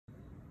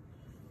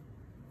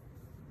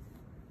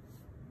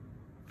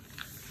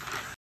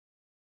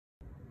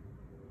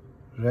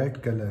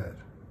red color,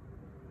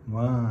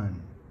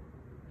 1,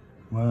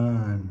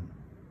 1,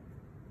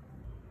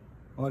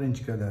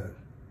 orange color,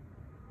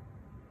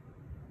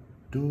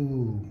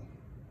 2,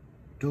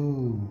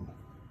 2,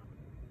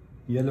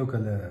 yellow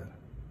color,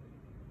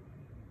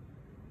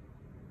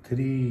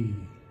 3,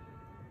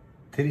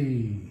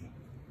 3,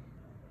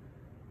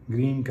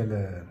 green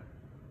color,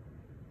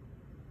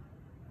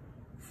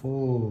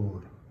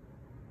 4,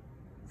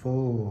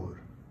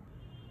 4,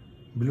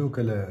 blue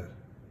color,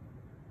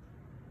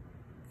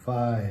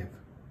 5,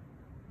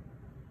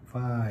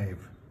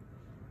 5,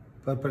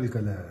 purple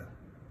color,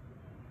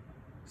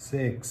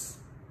 6,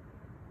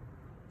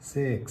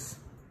 6,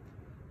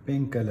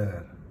 pink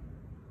color,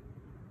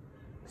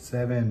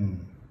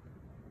 7,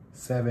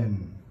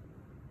 7,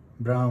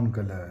 brown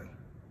color,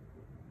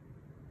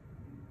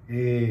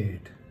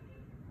 8,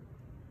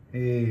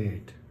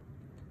 8,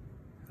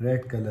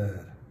 red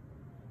color,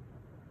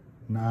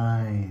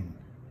 9,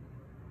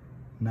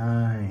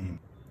 9,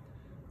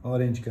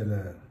 orange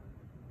color,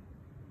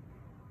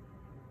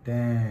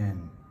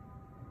 10,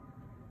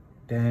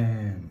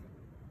 10,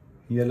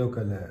 yellow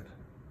color,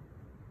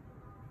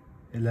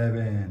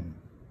 11,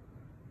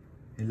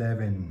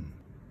 11,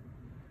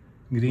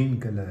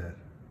 green color,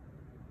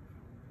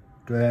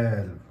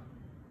 12,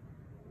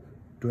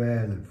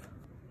 12,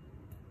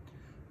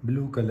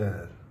 blue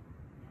color,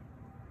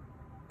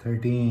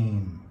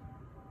 13,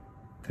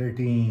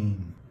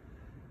 13,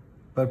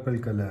 purple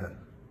color,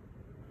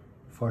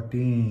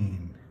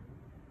 14,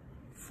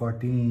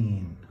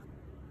 14,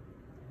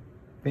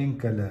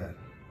 pink color,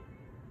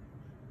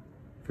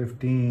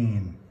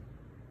 15,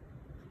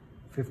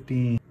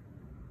 15,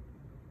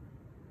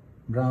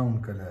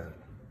 brown color,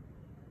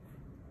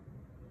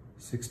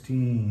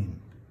 16,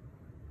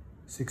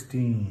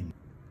 16,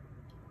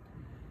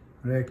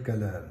 red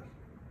color,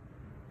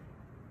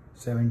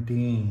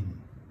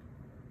 17,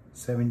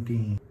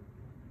 17,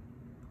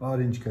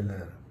 orange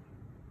color,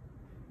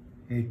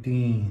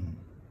 18,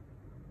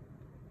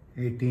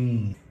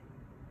 18,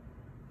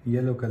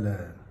 yellow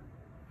color,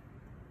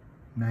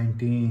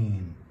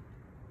 19,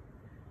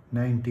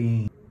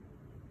 19,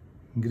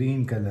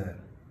 green color,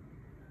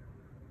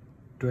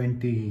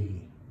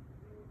 20,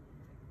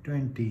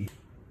 20,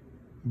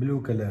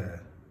 blue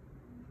color,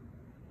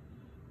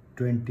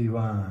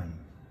 21,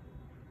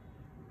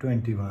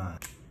 21,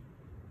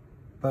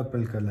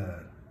 purple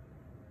color,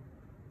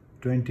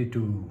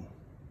 22,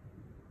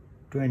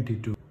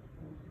 22,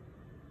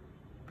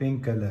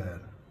 pink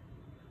color,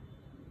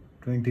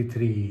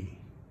 23,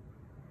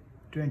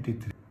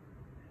 23,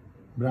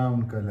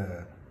 brown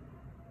color,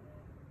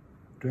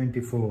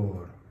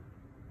 24,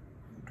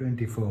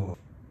 24,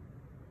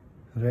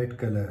 red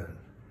color,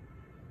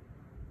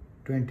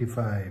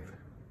 25,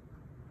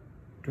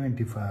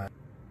 25,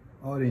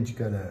 orange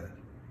color,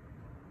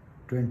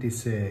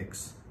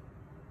 26,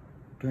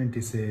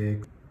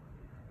 26,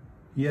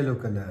 yellow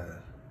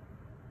color,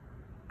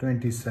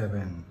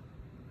 27,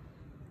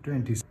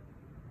 27,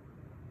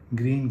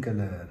 green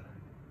color,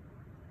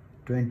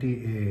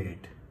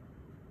 28,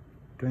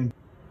 20,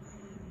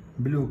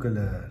 blue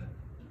color,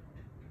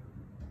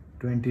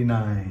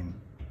 29,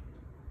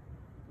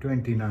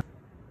 29,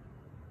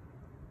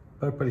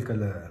 purple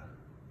color,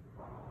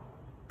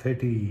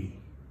 30,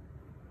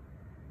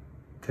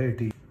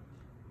 30,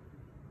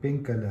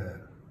 pink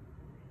color,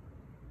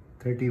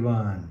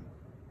 31,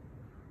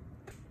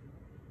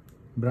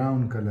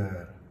 brown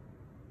color,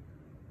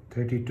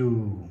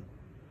 32,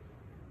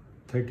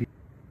 30,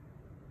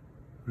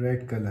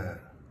 red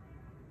color,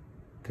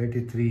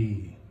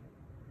 33,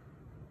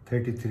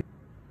 33,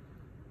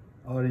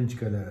 orange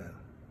color,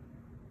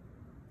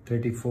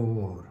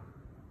 34,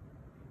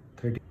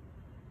 30,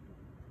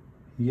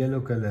 yellow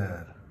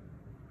color,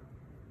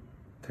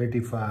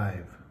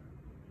 35,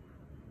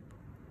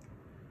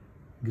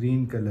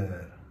 green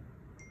color,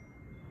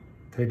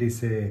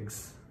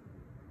 36,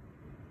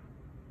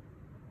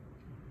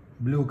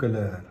 blue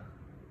color,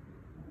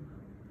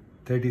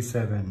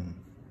 37,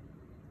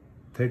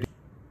 30,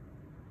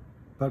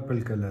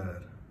 purple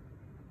color,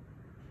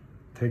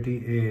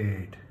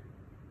 38,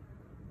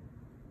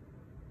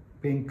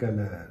 pink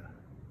color,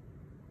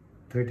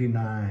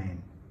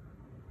 39,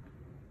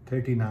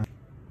 39,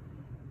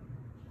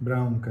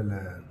 brown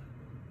color,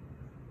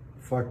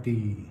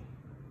 40,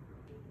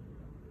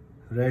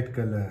 red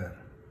color,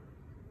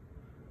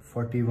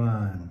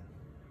 41,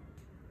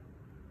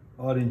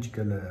 orange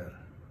color,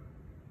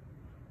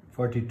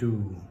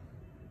 42,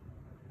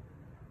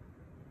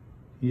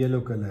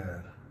 yellow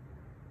color,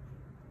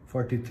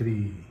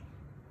 43,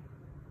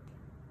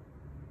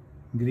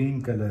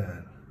 green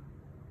color,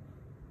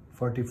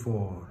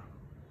 44,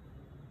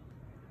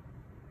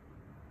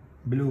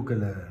 blue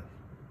color,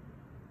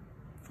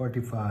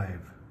 45,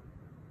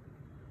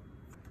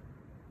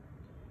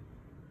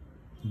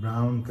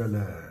 brown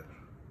color,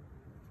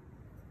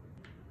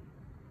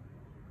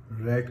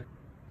 red,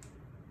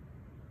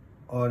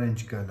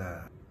 orange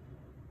color,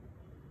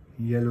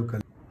 yellow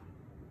color,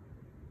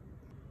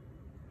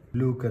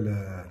 blue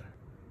color,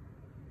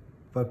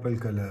 purple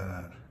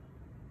color,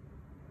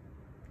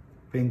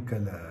 pink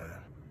color.